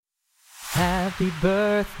Happy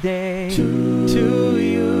birthday to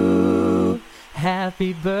you.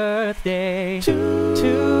 Happy birthday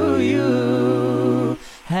to you.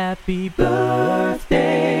 Happy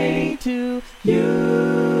birthday to you.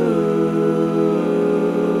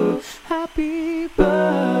 Happy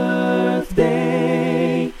birthday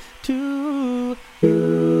to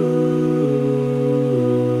you.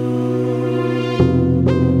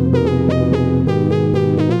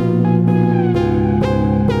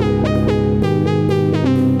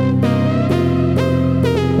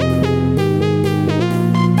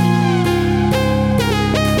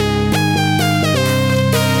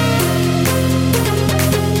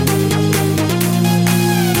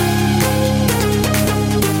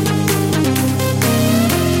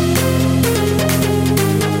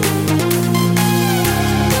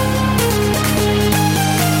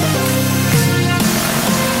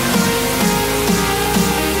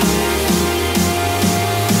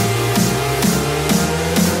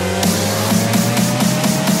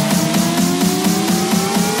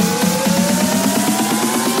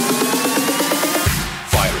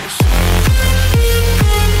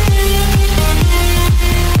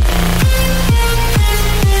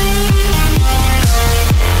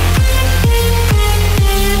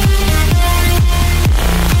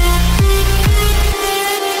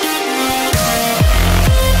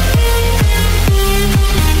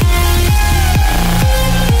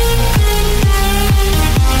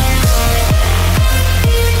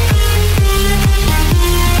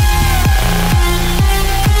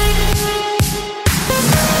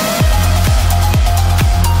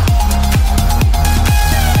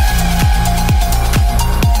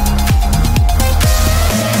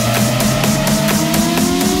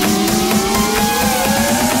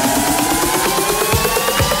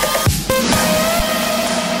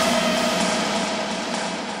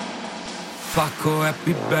 Pacco,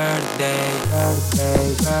 happy birthday.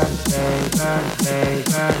 Birthday, birthday, birthday,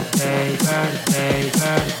 birthday, birthday,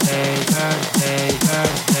 birthday, birthday,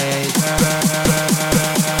 birthday,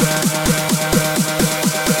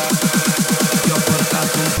 Ti ho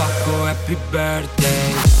portato un pacco, happy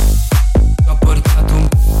birthday. Ti ho portato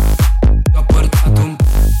un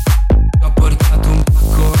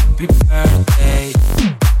pacco, happy birthday.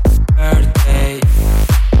 Birthday,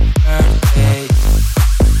 birthday,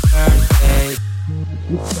 birthday,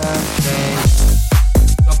 birthday.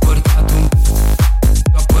 Ti ho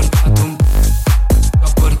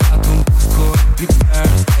portato un pacco, happy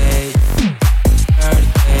birthday.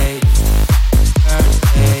 Birthday,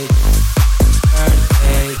 birthday, birthday,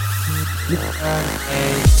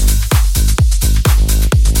 birthday.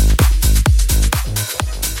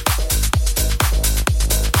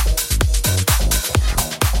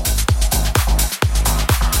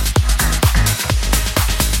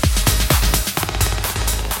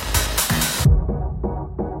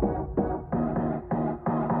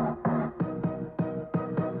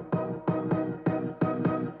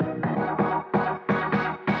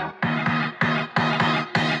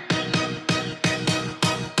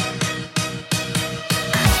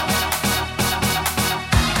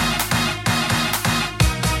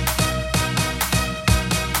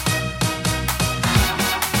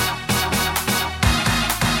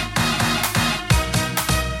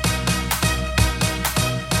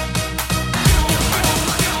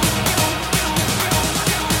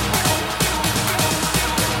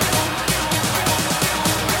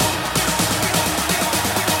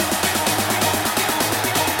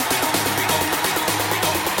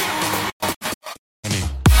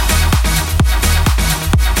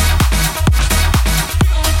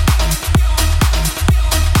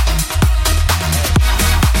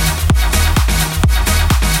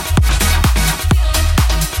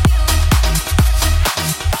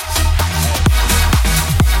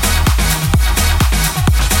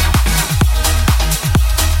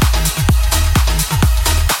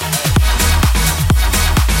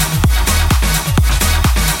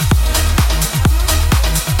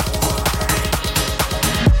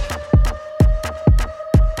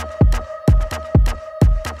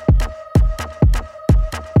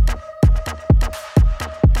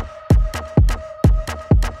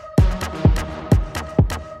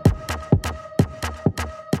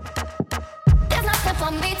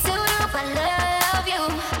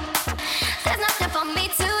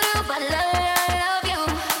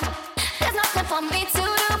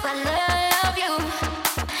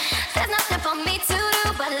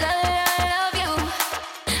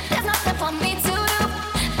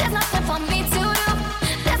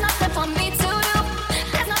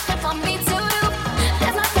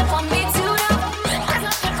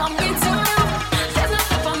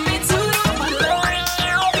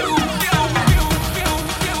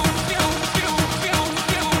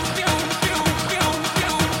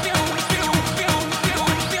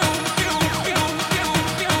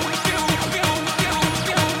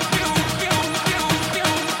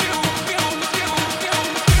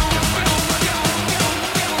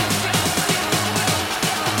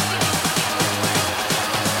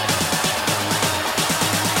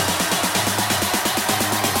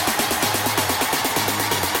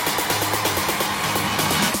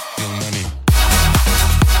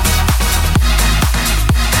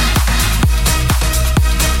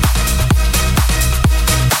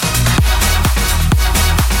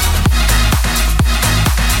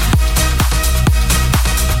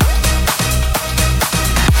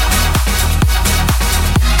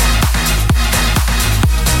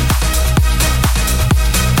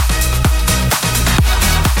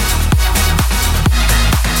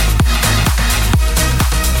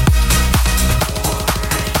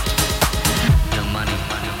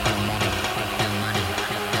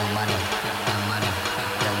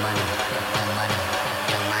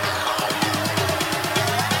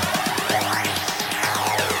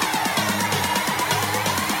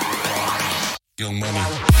 Young Money.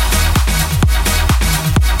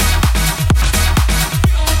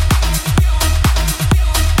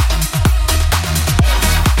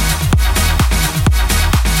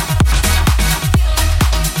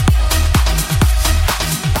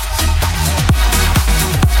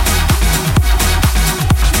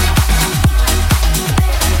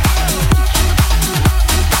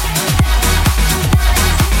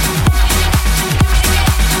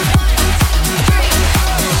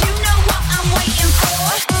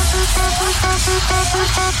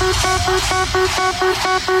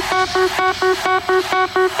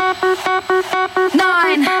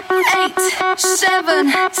 Nine, 8,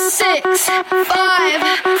 7, 6, 5, 4,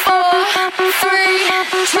 3,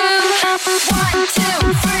 2, 1,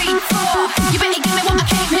 2, 3, 4. You better give me what I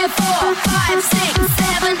came here for. 5, 6,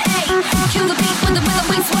 7, 8. Kill the beat with the rhythm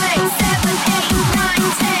we sway. 7, 8,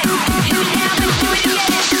 9, 10. Hit me now and do it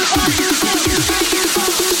again. 1, 2, 3,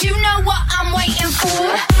 4. You know what I'm waiting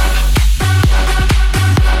for.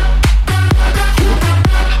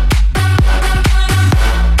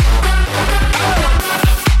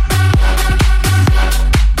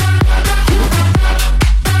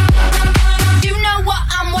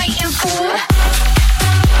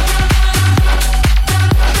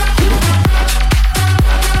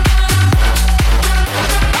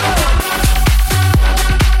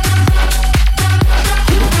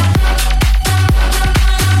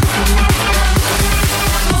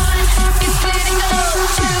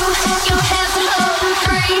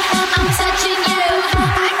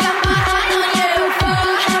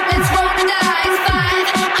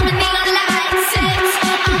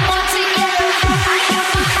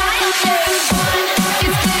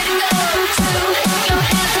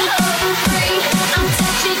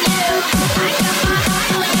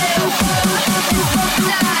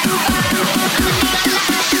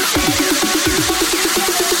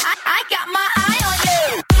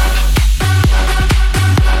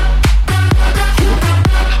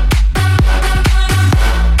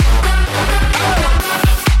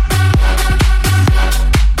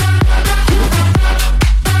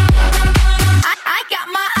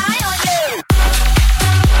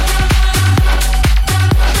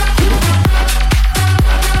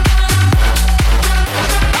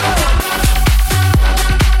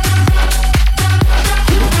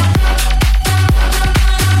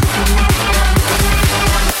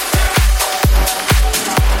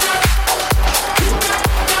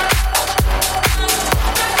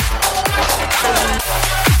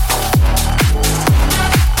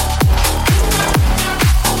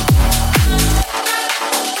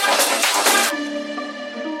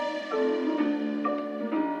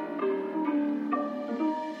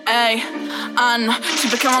 Ci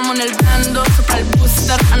beccavamo nel bando, sopra il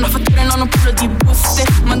booster. Hanno fatture, non un pelo di buste.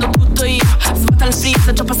 Mando tutto io, svuota il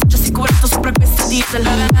freezer. Già passaggio assicurato sopra questi diesel.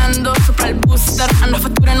 Bando, sopra il booster. Hanno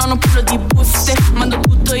fatture, non un pelo di buste. Mando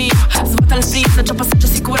tutto io, svuota il freezer. Già passaggio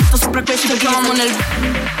assicurato sopra questi diesel. Ci beccavamo nel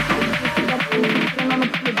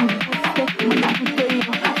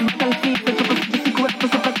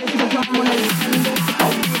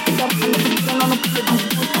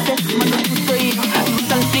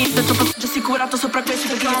sopra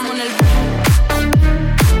questo chiamo nel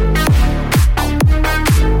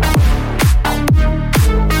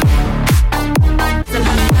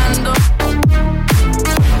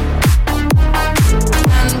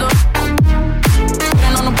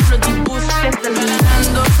non ho pelo di buste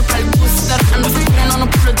sopra il booster hanno fatture non ho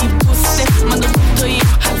pelo di buste mando tutto io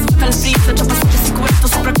svuota il freezer già passaggio assicurato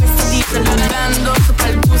sopra questo diesel sopra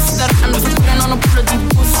il booster hanno fatture non ho pelo di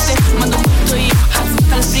buste mando tutto io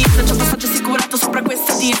svuota il freezer già passaggio assicurato sopra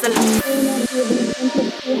questo diesel.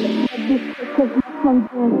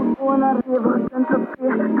 Buon arrivo dentro qui,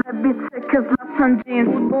 3 bicce che slaccian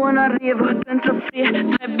jeans. Buon arrivo dentro qui,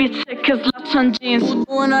 3 bicce che slaccian jeans.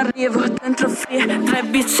 Buon arrivo dentro qui, 3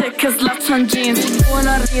 bicce che slaccian jeans. Buon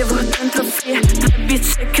arrivo dentro qui, 3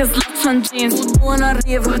 bicce che slaccian jeans. Buon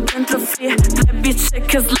arrivo dentro qui, 3 bicce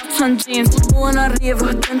che slaccian jeans. Buon arrivo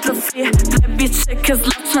dentro qui, 3 bicce che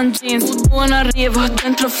slaccian jeans. Buon arrivo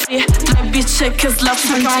dentro qui, 3 bicce che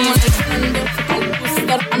slaccian jeans.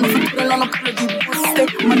 Hanno fatto non ho quello di buste,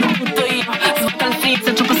 mando tutto io, svuota il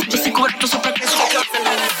freezer, già passaggio assicurato sopra questo cose.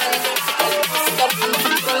 Hanno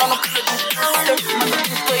fatto non ho quello di buste, mando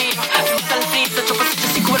tutto io, svuota il freezer, già passaggio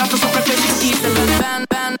assicurato sopra questo diesel.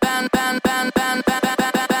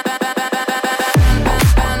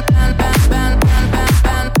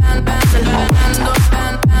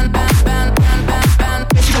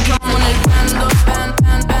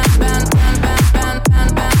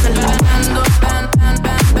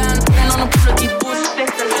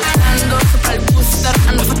 Sopra il booster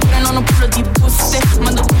hanno non parlo di buste,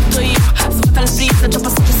 mando tutto io. Svuota il freezer, già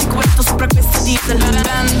passaggio sicurato sopra queste diesel.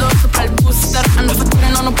 Vendo sopra il booster, hanno fatture,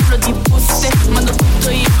 non parlo di buste, mando tutto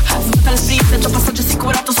io. Svuota il freezer, già passaggio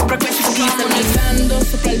assicurato sopra questi diesel. Nel vendo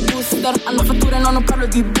sopra il booster, hanno fatture, non parlo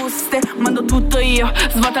di buste, mando tutto io.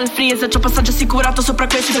 Svuota il freezer, già passaggio assicurato sopra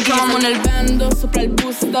questi diesel. Siamo nel vendo sopra il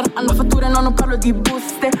booster, hanno fatture, non parlo di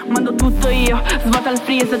buste, mando tutto io. Svuota il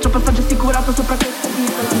freezer, già passaggio assicurato sopra questi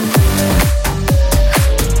diesel.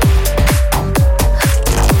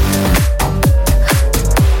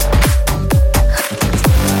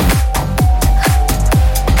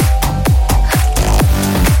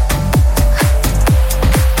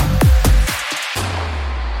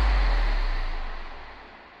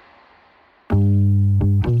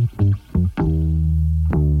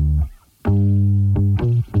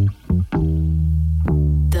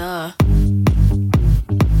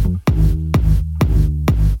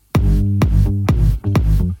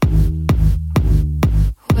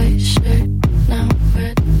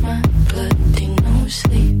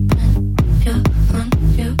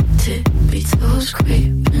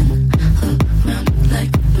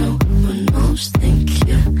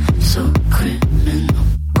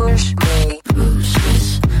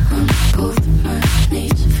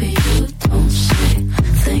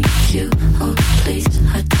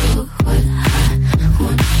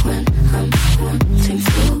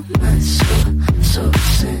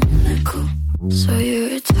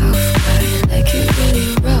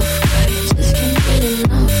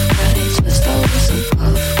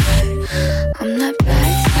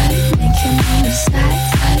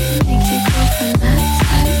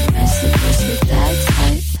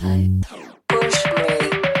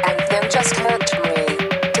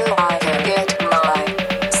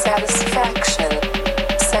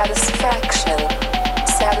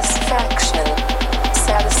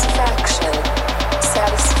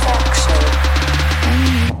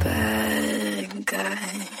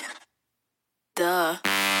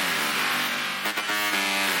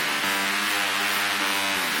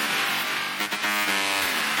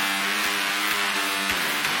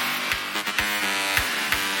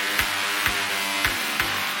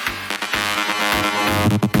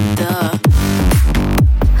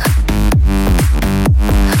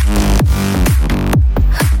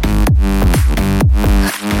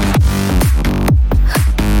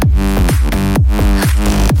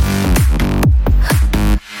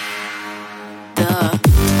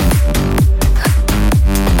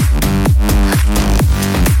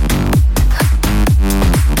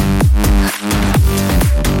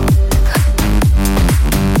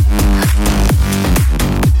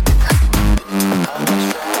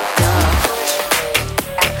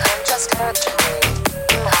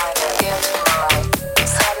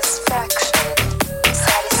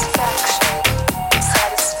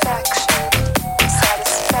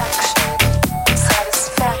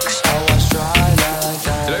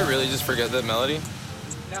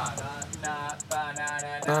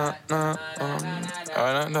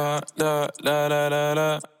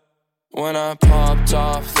 When I popped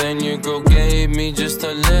off, then your girl gave me just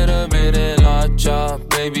a little bit of la chop.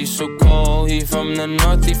 Baby so cold, he from the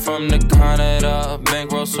north, he from the Canada.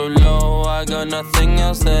 Bankroll so low, I got nothing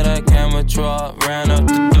else that I can withdraw. Ran up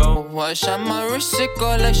the dough, I shot my wrist, it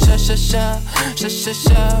go like sha sha sha, sha sha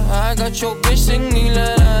sha. I got your bitch singing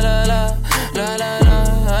la la la la, la la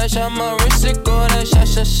la. I shot my wrist, it go like sha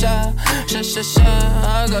sha sha, sha sha sha.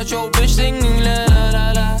 I got your bitch singing la la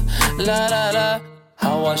la la, la la la.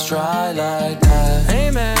 How I try like that.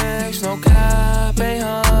 Amex, no cap,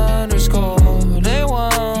 800 They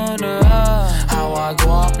wonder how I go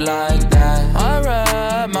up like that. I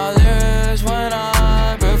rap my lyrics when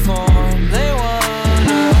I perform. They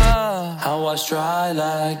wonder how I try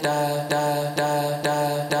like that.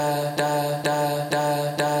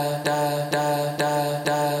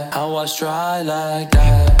 How I try like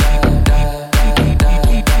that.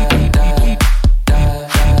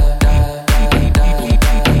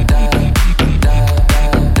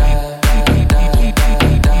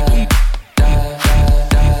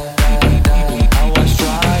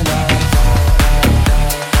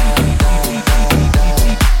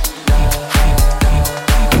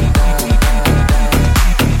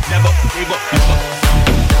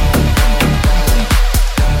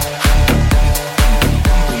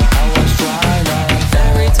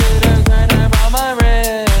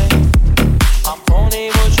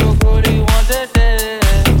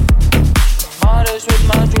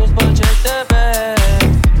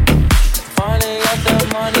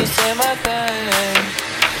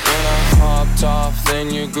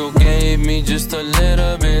 Just a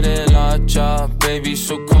little bit of la chop, baby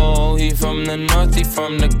so cold. He from the north, he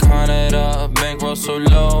from the Canada. Bankroll so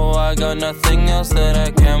low, I got nothing else that I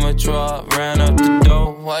can withdraw. Ran up the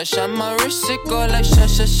dough, I shot my wrist, it go like sha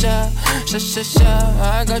sha sha, sha sha sha.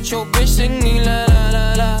 I got your bitch singing la la la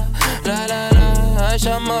la, la la la. I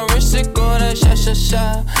shot my wrist, it go like sha sha sha,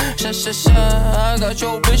 sha sha sha. I got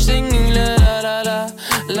your bitch singing la la la la,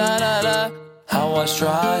 la la la. How I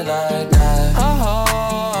try like that?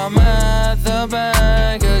 Oh, I'm at the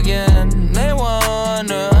bank again. They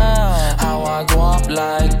wonder how I go up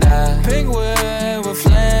like that. Pink whip with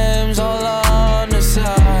flames all on the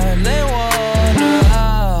side. They wonder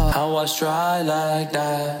how I try like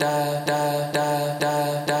that. Da, da, da,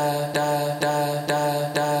 da, da, da, da, da,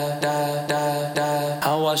 da, da, da, da.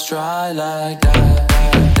 How I try like that.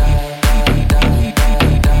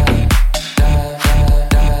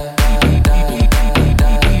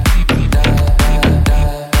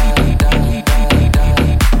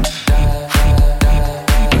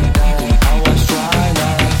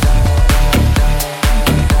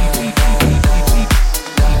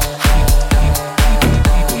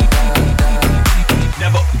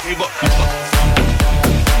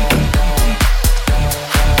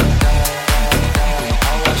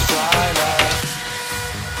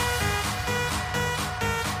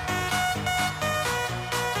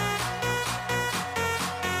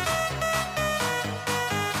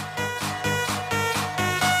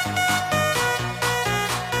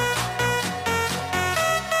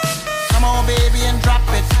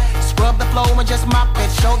 Just mop it,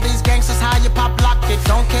 show these gangsters how you pop lock it.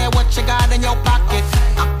 Don't care what you got in your pocket.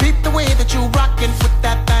 I peep the way that you rockin' with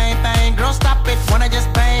that thing, girl stop it. Wanna just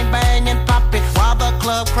bang, bang and pop it while the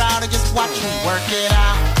club crowd are just watching. Work it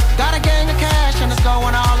out. Got a gang of cash and it's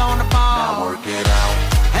going all on the ball. Now work it out.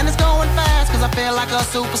 And it's going fast cause I feel like a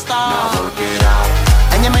superstar. Now work it out.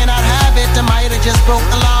 And you may not have it, I might have just broke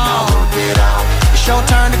the law. Now work it out. It's your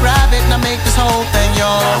turn to grab it and I make this whole thing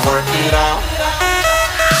yours. Now work it out.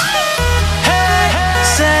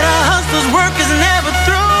 Said our hustlers' work is never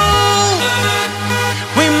through.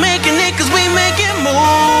 We making it cause we make it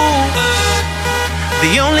move.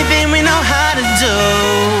 The only thing we know how to do.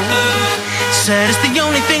 Said it's the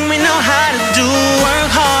only thing we know how to do.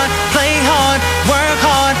 Work hard, play hard, work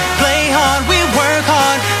hard, play hard. We work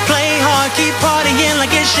hard, play hard, keep partying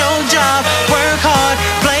like it's your job. Work hard,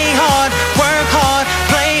 play hard, work hard,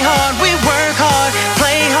 play hard. We work hard,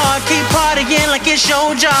 play hard, keep partying like it's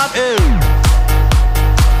your job. Ew.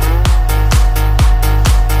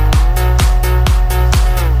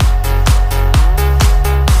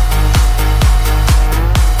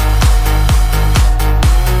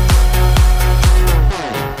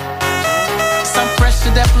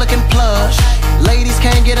 Deaf looking plush, ladies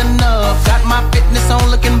can't get enough. Got my fitness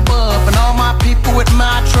on looking buff, and all my people with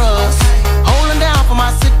my trust. Holding down for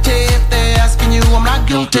my city. If they're asking you, I'm not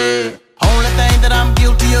guilty. Only thing that I'm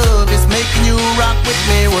guilty of is making you rock with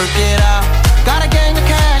me. Work it out. Got a gang of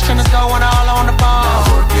cash and it's going all on the ball.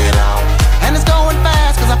 Now work it out. And it's going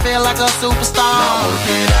fast cause I feel like a superstar. Now work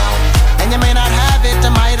it out. And you may not have it,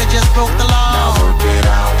 I might have just broke the law. Now work it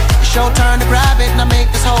out. It's your turn to grab it and I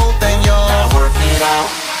make this whole thing yours. Now work it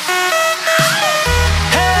out.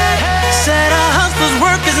 Said our hustlers'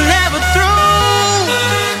 work is never through.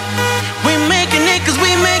 We making it cause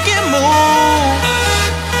we make it move.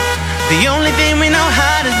 The only thing we know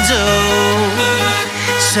how to do.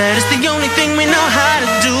 Said it's the only thing we know how to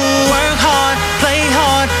do. Work hard, play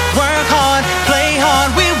hard, work hard, play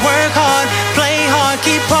hard. We work hard, play hard,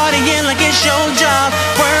 keep partying like it's your job.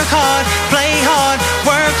 Work hard, play hard,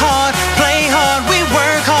 work hard, play hard. We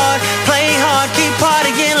work hard, play hard, keep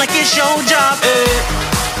partying like it's your job.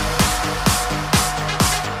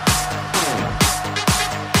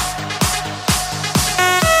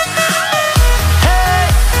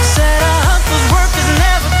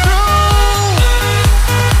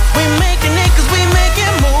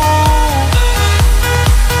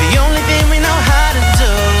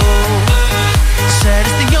 Said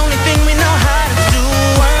it's the only thing we know how to do.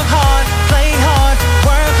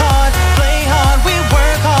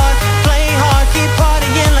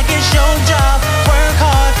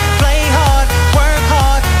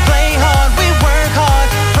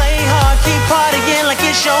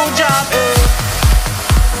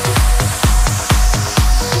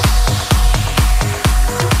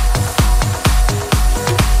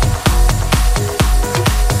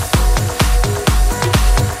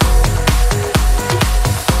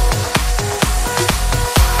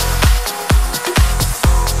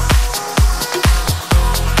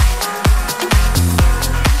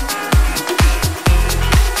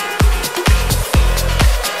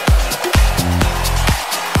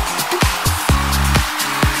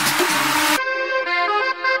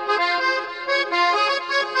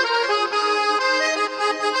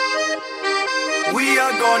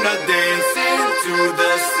 are gonna dance into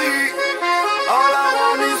the sea. All I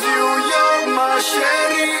want is you, you're my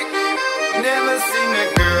sherry. Never seen a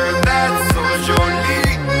girl that's so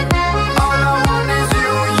jolie. All I want is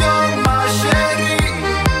you, you're my sherry,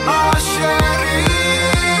 my sherry.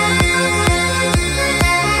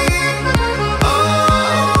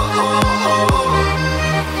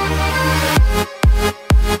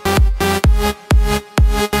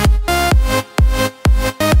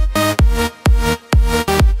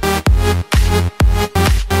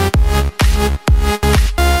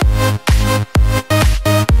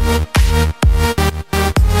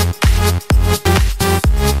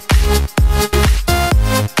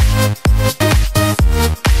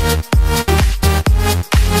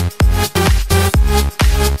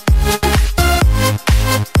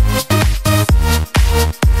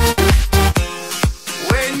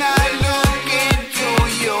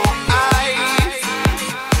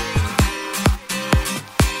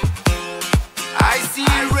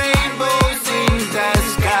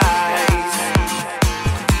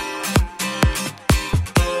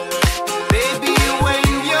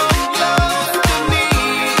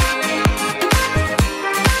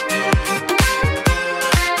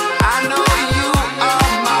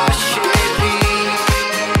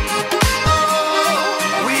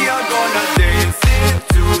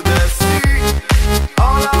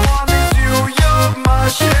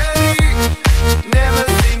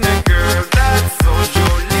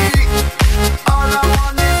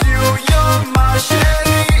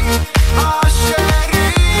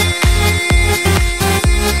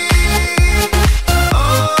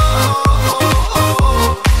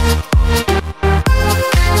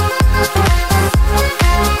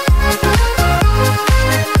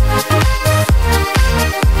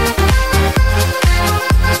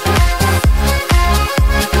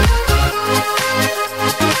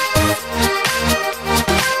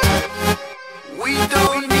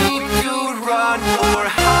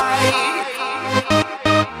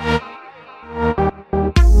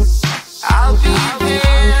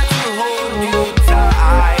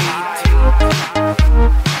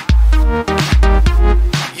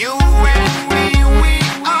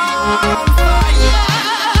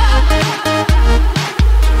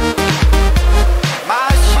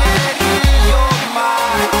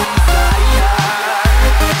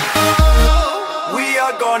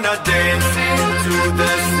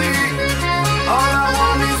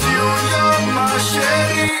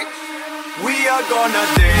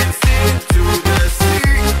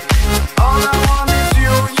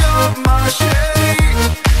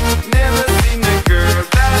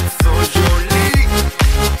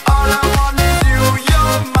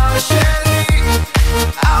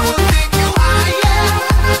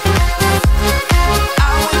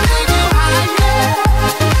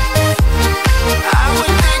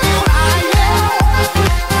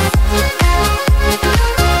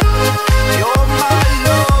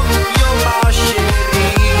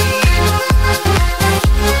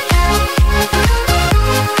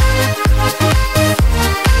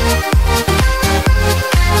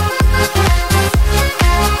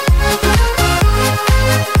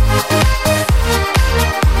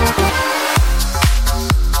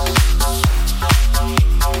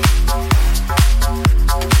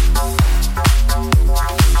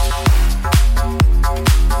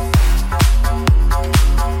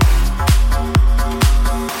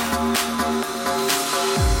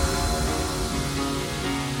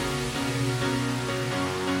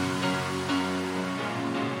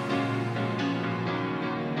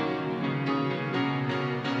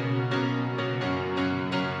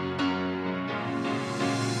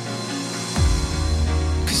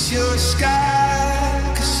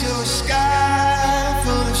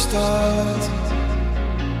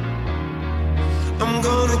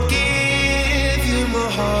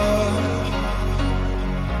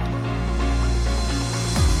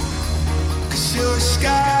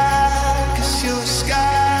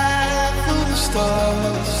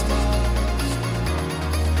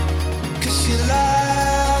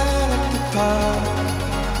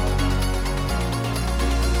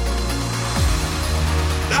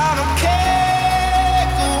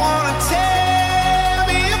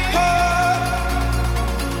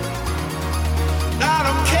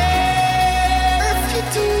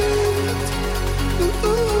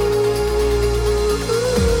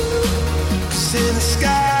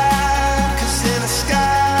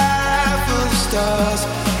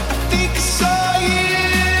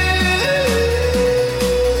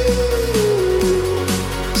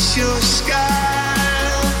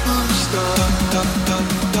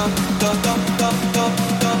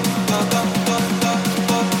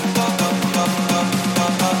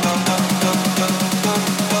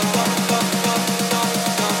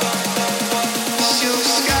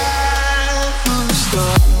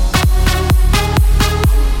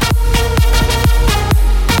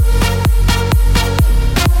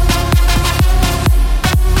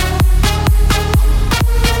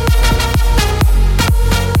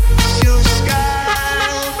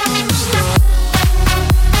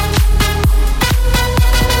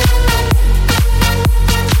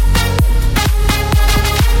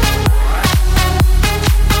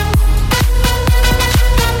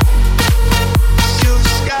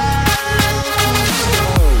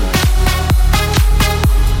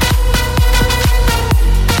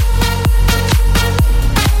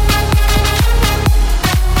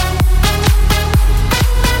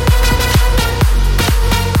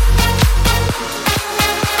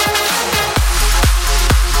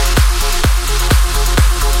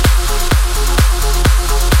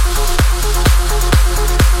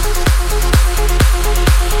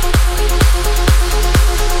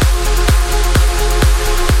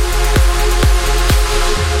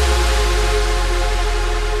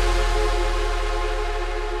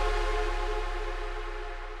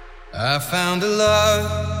 I found a love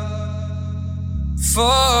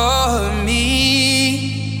for me.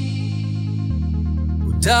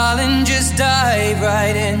 Well, darling, just dive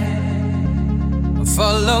right in.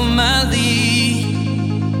 Follow my lead.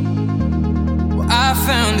 Well, I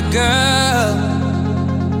found a girl,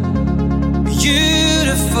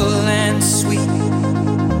 beautiful and sweet.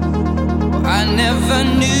 Well, I never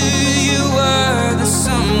knew you were the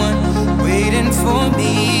someone waiting for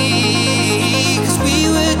me. 'Cause we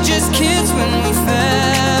were just kids when we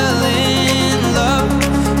fell in love,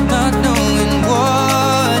 not knowing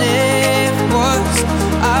what it was.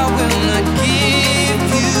 I will not give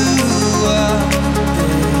you up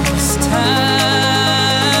this time.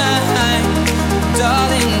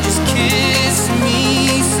 Darling, just kiss me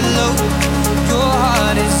slow. Your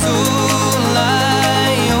heart is all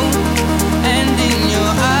I own, and in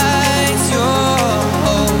your eyes you're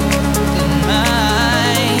holding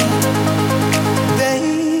mine.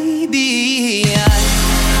 Baby, I'm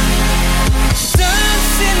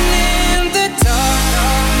dancing in the dark,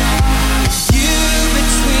 you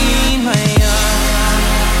between my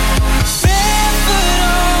arms, barefoot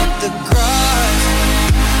on the grass,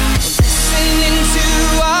 listening to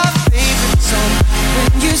our favorite song.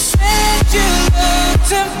 When you said you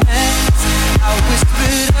looked a mess, I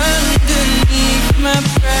whispered underneath my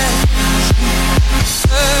breath,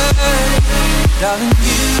 darling,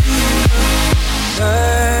 you look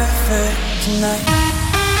perfect tonight.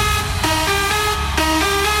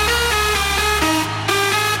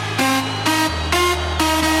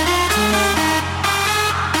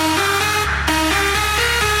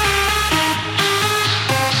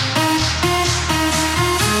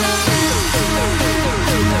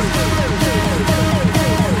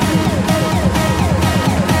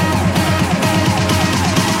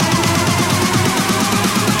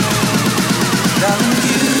 Darling,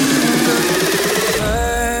 you look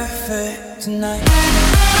perfect tonight.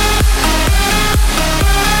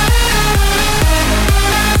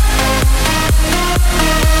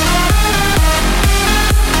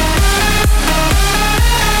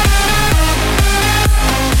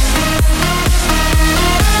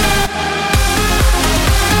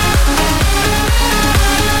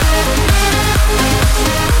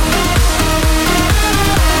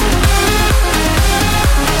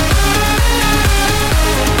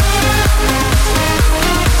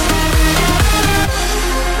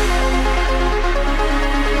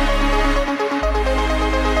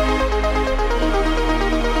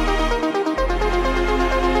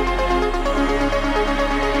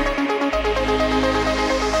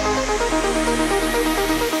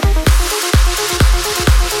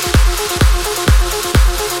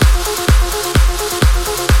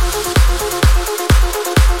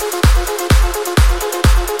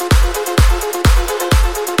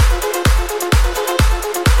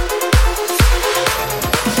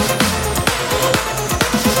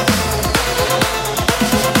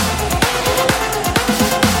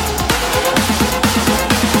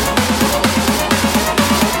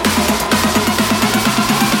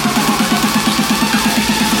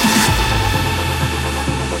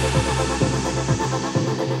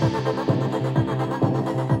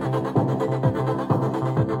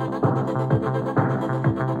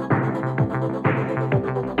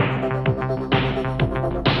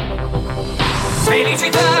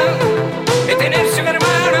 Felicità e tenersi per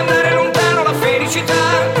mano, andare lontano, la felicità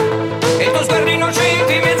e il tuo sguardo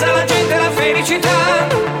innocente in mezzo alla gente, la felicità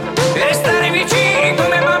e restare vicini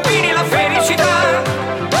come bambini, la felicità,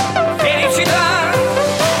 felicità,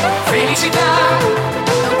 felicità.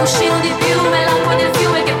 È un cuscino di piume, l'acqua del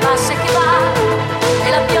fiume che passa e che va, e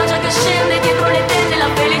la pioggia che scende dietro le tende, la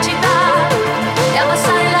felicità, e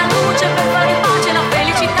abbassare la luce per fare pace, la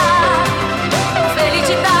felicità,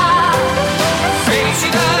 felicità.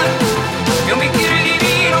 Felicità, è un bicchiere di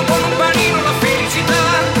vino con un panino, la felicità,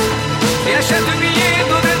 e lasciato il biglietto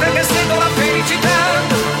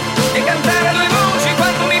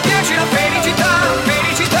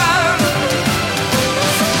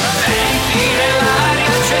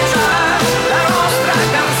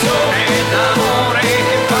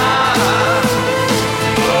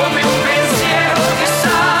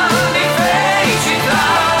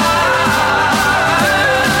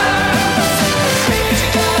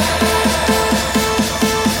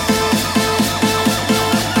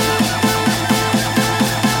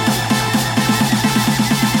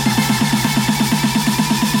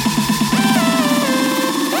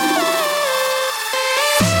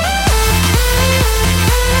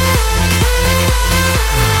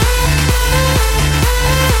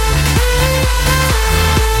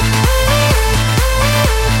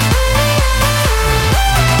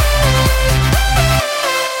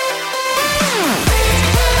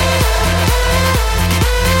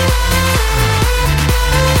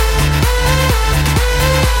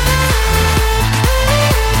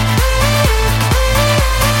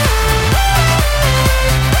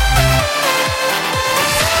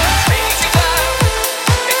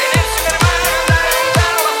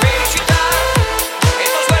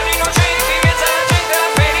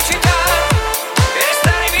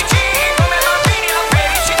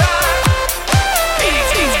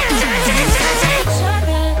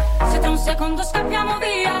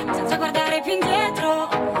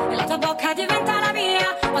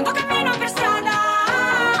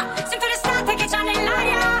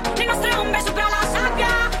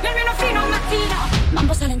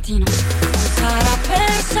Valentino. Non sarà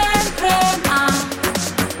per sempre, ma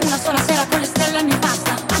una sola sera con le stelle mi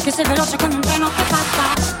basta, anche se veloce come un treno che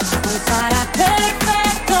passa. Non sarà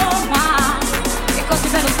perfetto, ma che così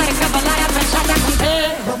bello stare qui a ballare abbracciata con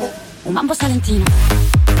te. Un mambo salentino.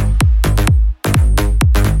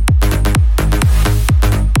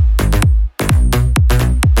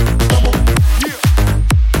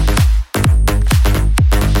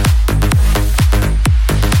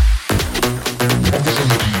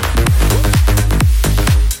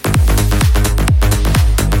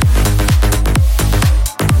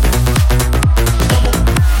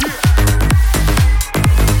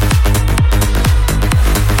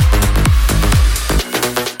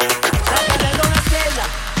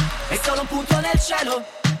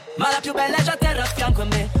 Ma la più bella è già a terra a fianco a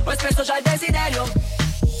me. Ho espresso già il desiderio.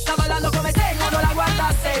 Sta ballando come se il mondo la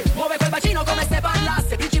guardasse. Muove quel bacino come se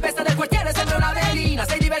parlasse. Principessa del quartiere, sembra una velina.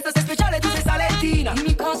 Sei diversa, sei speciale, tu sei salentina.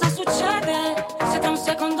 Dimmi cosa succede se tra un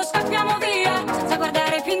secondo scappiamo via, senza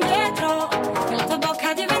guardare più indietro, e la tua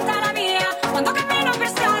bocca diventa la mia. Quando cammino per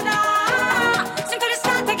strada sento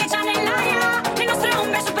l'estate che c'ha nell'aria, le nostre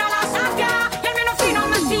ombre sopra la sabbia, e almeno fino al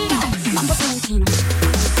mattino. Mambo Valentino.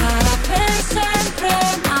 Sarà per sempre,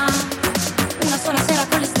 ma una sola sera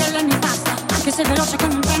con le stelle mi basta, anche se veloce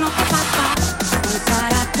come un treno che passa. Non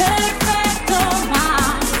sarà perfetto,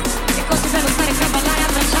 ma che così bello stare qui a ballare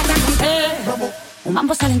abbracciata con te. Un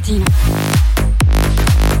mambo salentino.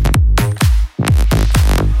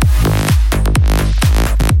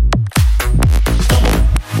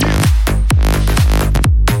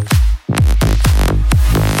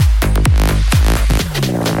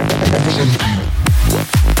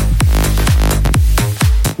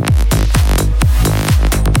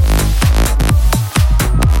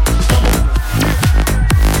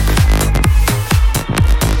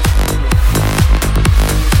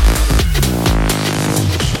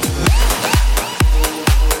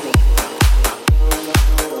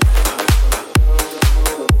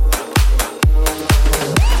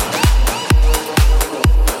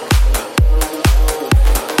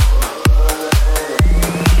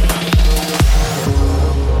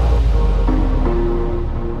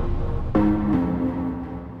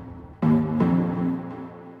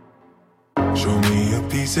 Show me a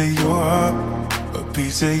piece of your heart, a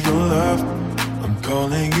piece of your love. I'm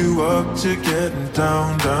calling you up to getting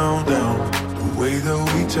down, down, down. The way that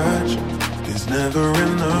we touch is never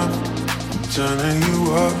enough. I'm turning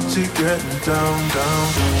you up to getting down, down.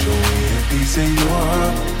 Show me a piece of your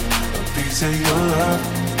heart, a piece of your love.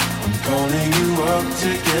 I'm calling you up to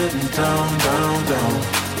getting down, down, down.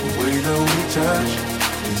 The way that we touch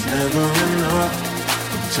is never enough.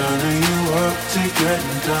 Turning you up to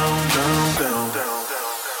getting down, down, down, down.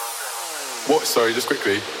 What? Sorry, just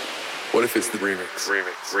quickly. What if it's the remix?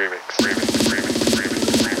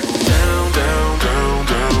 Down, down, down,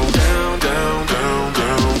 down, down, down, down, down,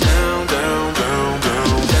 down, down, down, down,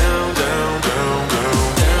 down, down, down, down,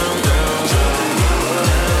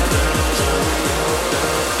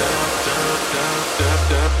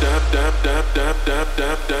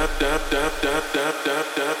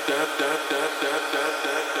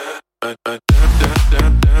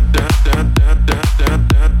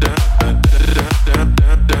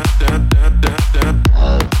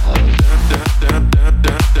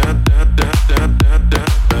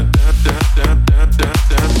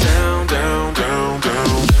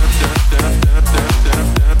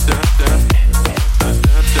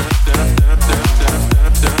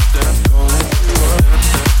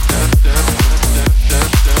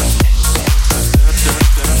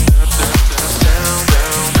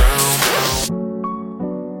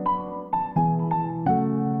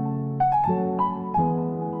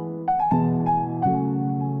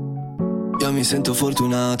 Io mi sento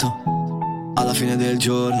fortunato alla fine del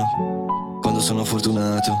giorno. Quando sono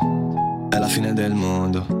fortunato è la fine del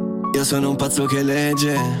mondo. Io sono un pazzo che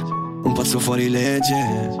legge, un pazzo fuori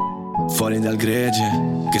legge, fuori dal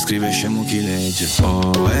gregge, che scrive scemo chi legge.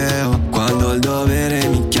 Oh, quando il dovere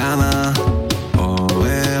mi chiama,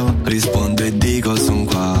 oh, rispondo e dico son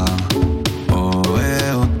qua.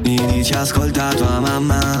 Oh, mi dice ascolta tua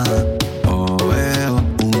mamma. Oh,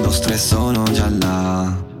 1, 2, 3 sono già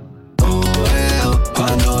là.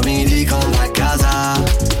 Quando mi dicono a casa,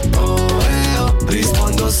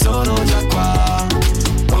 rispondo sono già qua.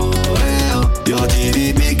 Io ti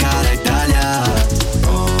di piccare Italia.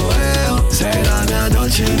 Sei la mia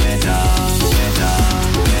dolce metà, metà,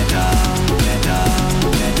 metà, metà,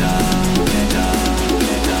 metà, metà,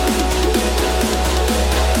 metà, metà.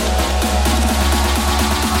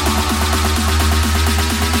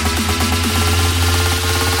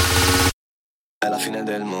 È la fine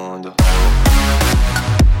del mondo.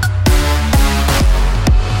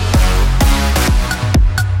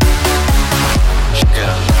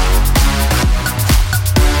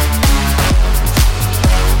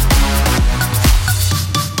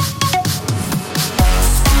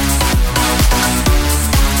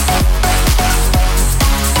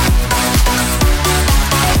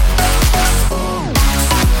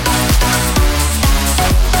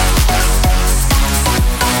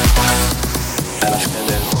 è la fine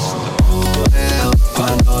del mondo.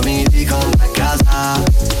 Quando mi dicono a casa,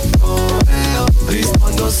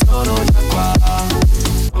 rispondo sono già qua.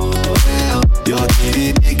 Io ti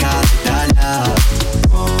dedico all'Italia,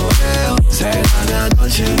 sei la mia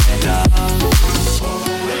dolce metà.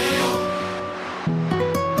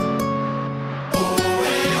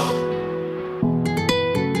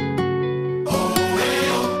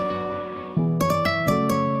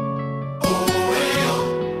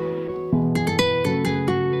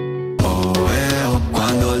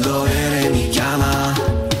 Quando il dovere mi chiama,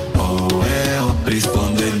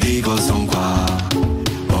 rispondo e dico son qua.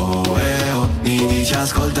 Mi dice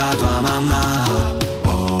ascolta tua mamma,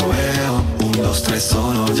 1, 2, 3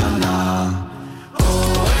 sono già là.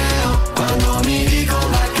 Quando mi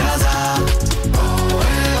dicono a casa,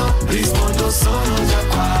 rispondo sono già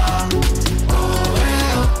qua.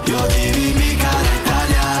 Io ti ripica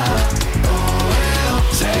l'Italia,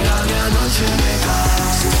 sei la mia dolce metà.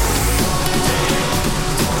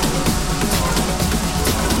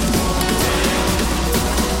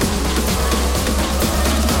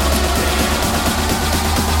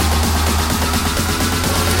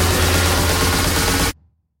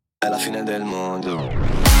 È la fine del mondo.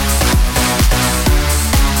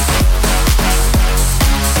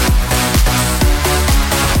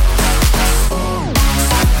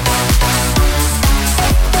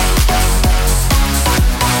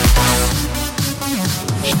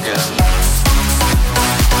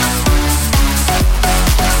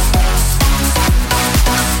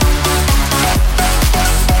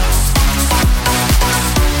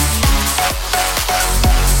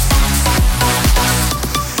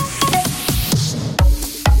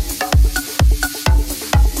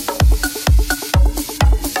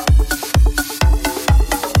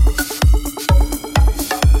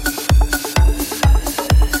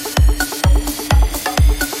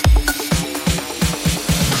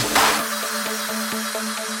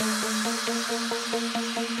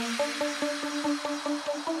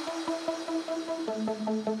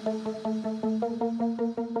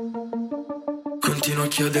 Continuo a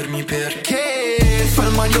chiedermi perché fa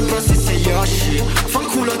il Mario Bros e sei Yoshi.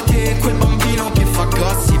 Fanculo a te quel bambino che fa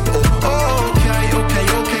gossip. Ok,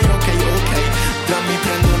 dammi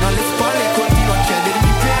prendono alle spalle e continuo a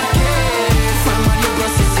chiedermi perché fa il Mario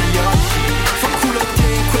Bros e sei Yoshi. Fanculo a te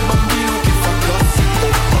quel bambino che fa gossip.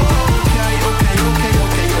 Ok,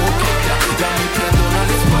 dammi prendono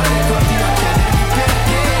alle spalle e continuo a chiedermi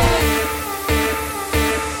perché.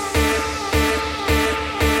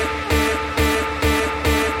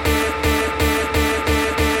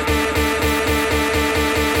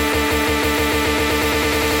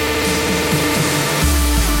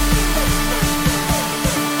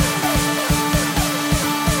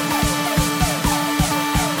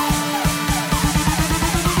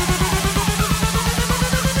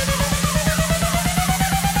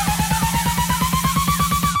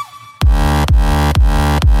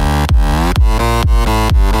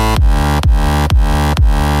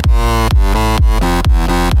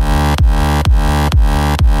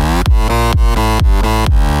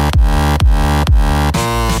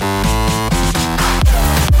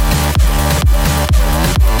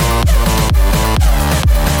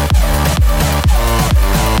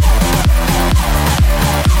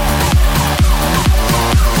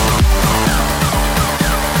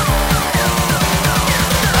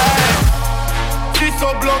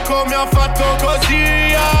 Mi ha fatto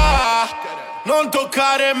così, non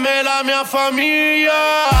toccare me la mia famiglia.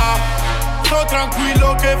 Sto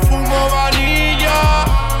tranquillo che fumo vaniglia,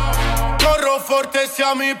 corro forte,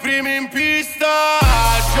 siamo i primi in pista.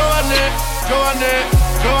 Giovane,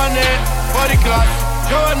 fuori classe.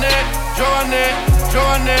 Giovane, fuori classe.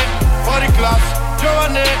 Giovane, fuori classe.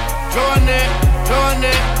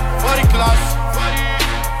 Giovane, fuori classe.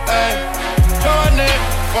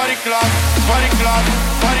 Fuori classe, fuori classe,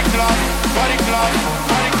 fuori classe, fuori classe,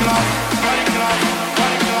 fuori classe, fuori classe,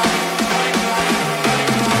 fuori classe.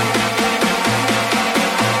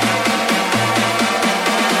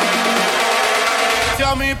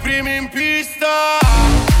 Siamo i primi in pista.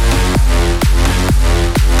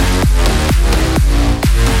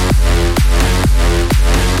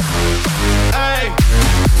 Ehi.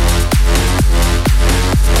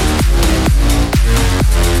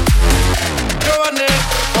 Giovane,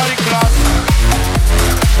 fuori classe.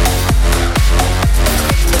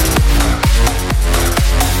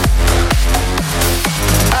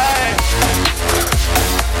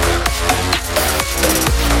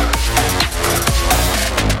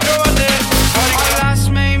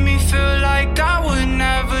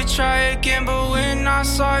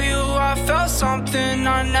 Something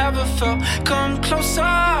I never felt. Come closer,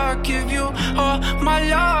 I'll give you all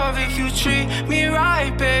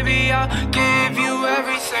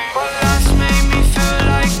everything. But last made me feel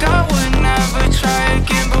like I would never try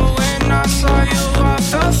again. But when I saw you, I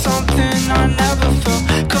felt something I never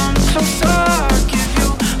felt. Come closer, I'll give you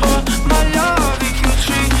all my love. If you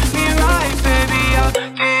treat me right, baby, I'll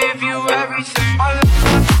give you everything.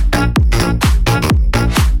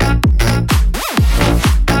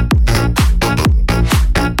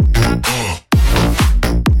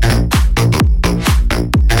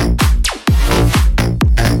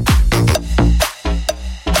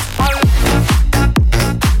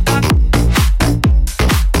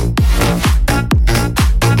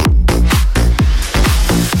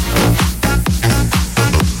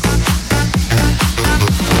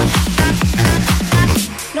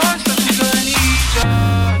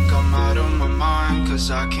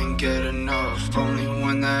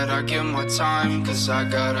 I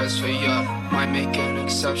got us for ya. Might make an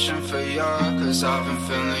exception for ya, cause I've been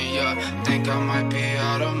feeling ya. Think I might be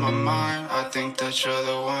out of my mind. I think that you're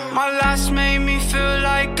the one. My last made me feel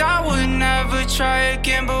like I would never try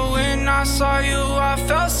again. But when I saw you, I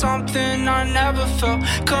felt something I never felt.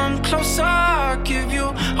 Come closer, I'll give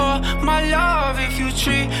you all my love. If you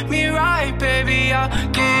treat me right, baby, I'll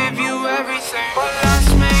give you everything. My last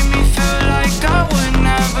made me feel like I would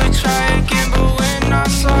never try again. But when I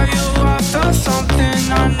saw you, I felt something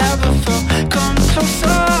I never felt. Come closer,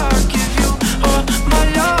 I'll give you all my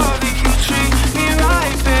love. If you treat me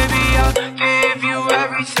right, baby, I'll give you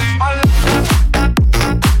everything.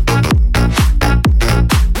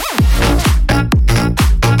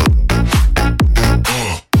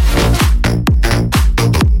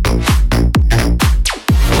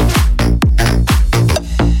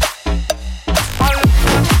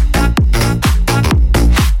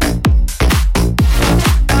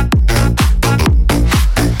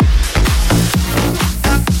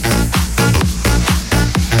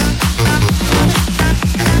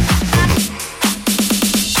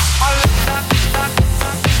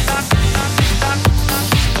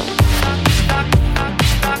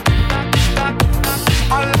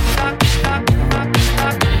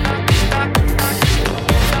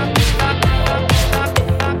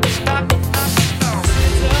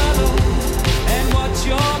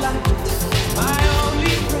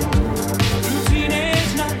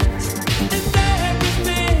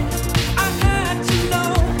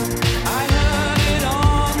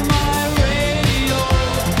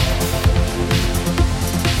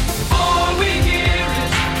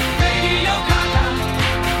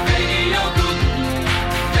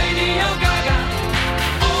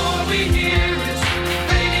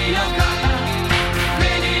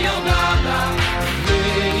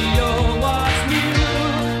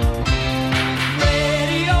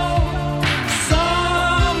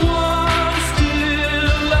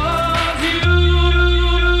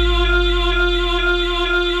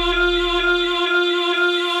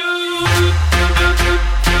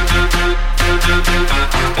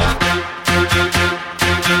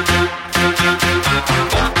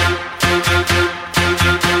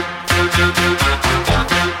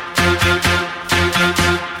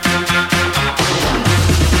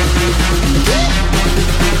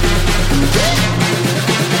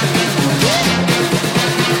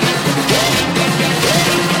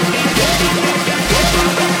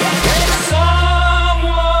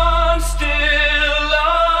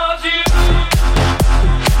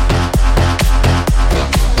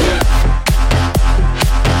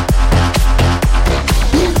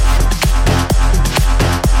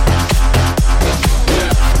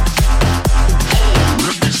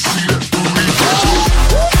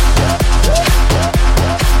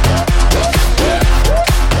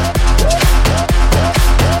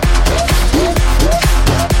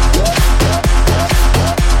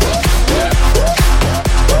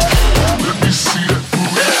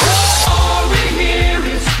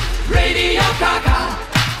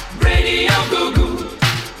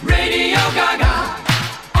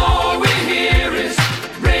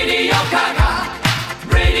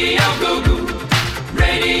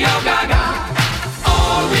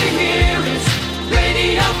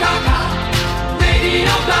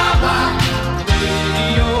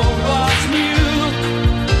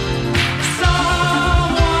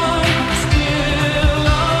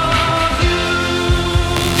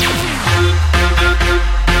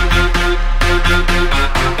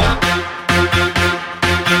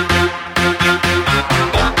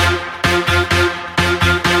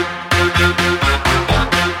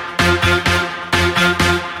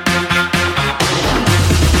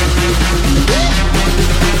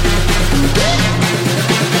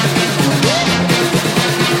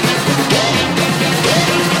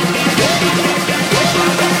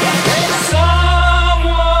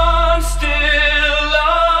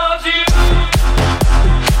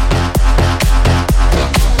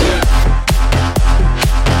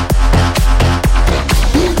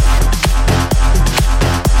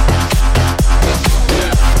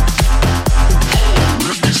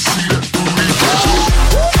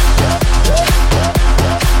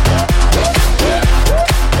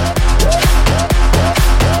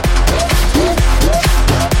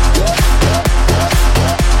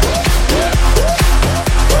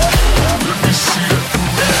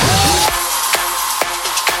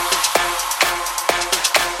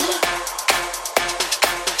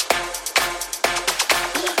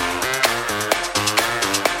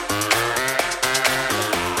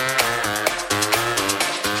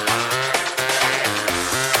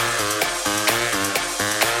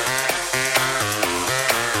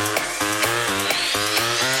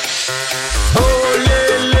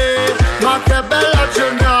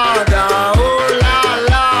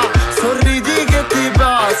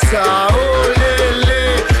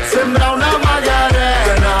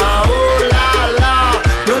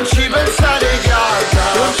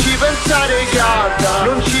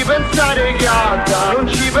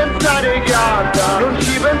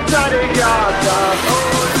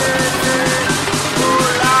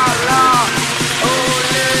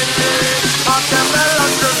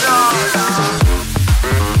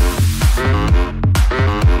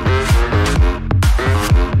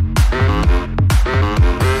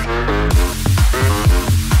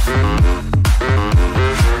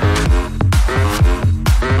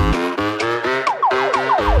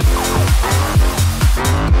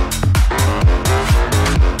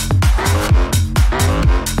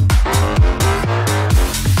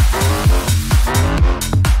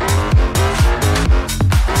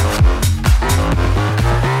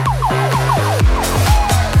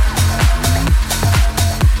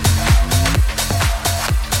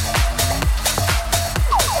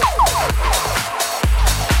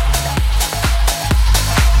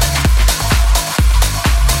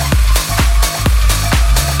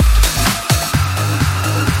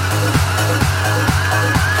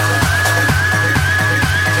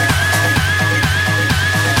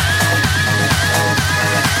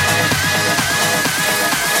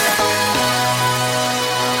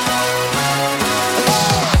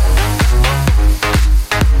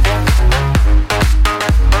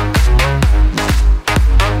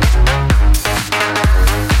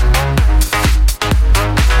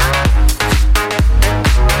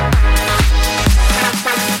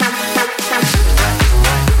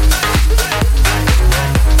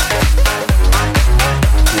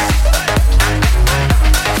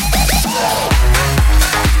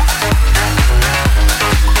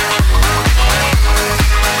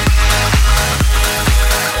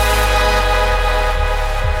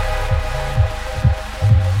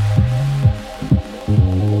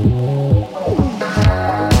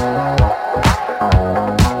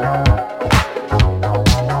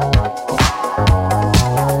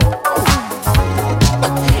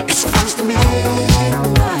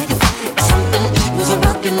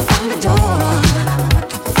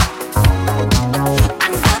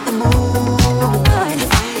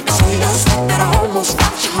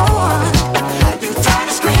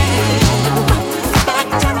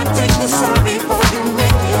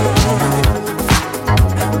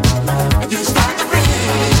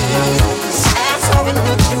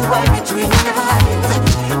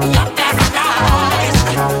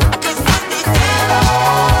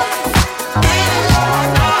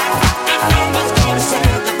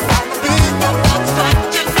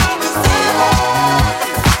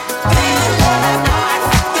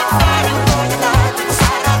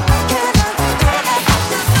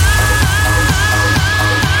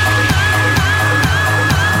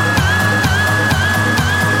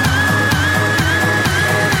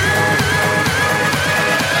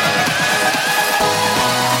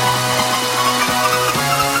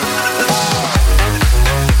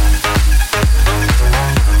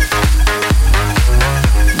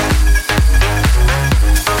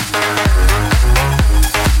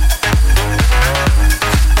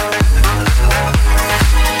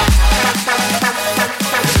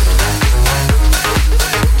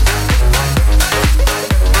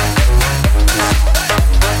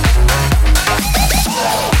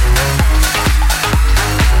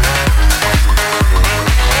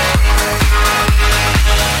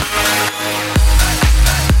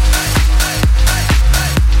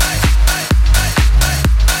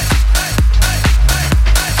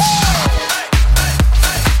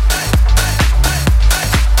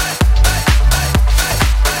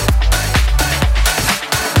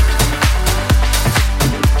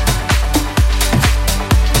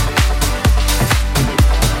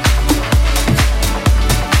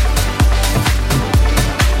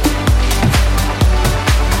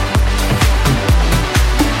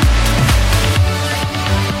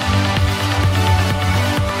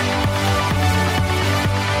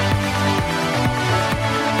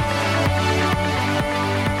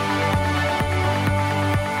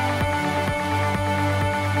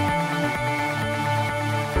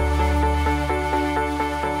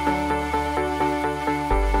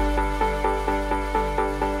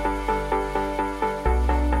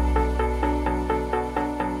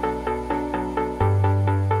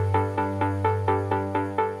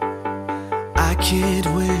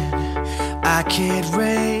 can't win, I can't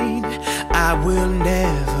reign, I will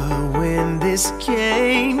never win this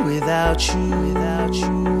game without you, without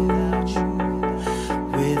you, without you,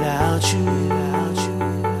 without you,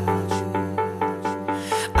 without you.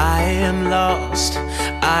 I am lost,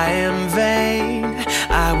 I am vain,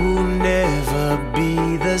 I will never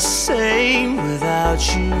be the same without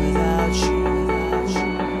you, without you,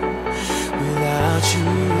 without you,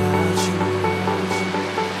 without you.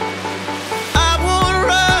 I won't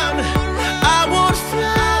run, I won't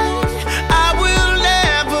fly, I will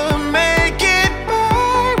never make it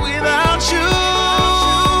by without you,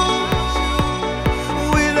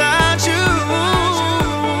 without you.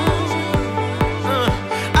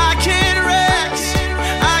 I can't rest,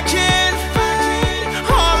 I can't fight,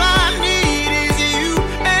 all I need is you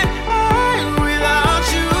and I without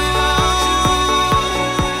you,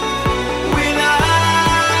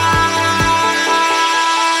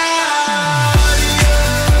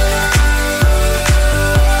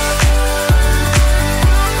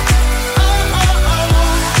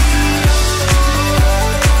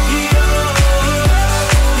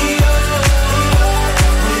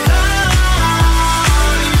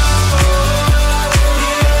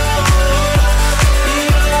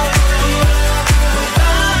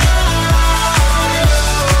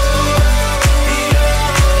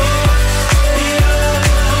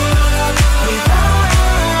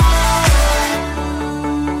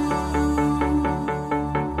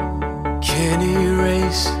 can't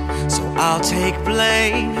erase, so I'll take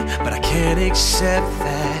blame, but I can't accept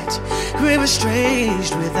that we're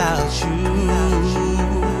estranged without you,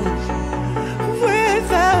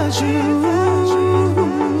 without you.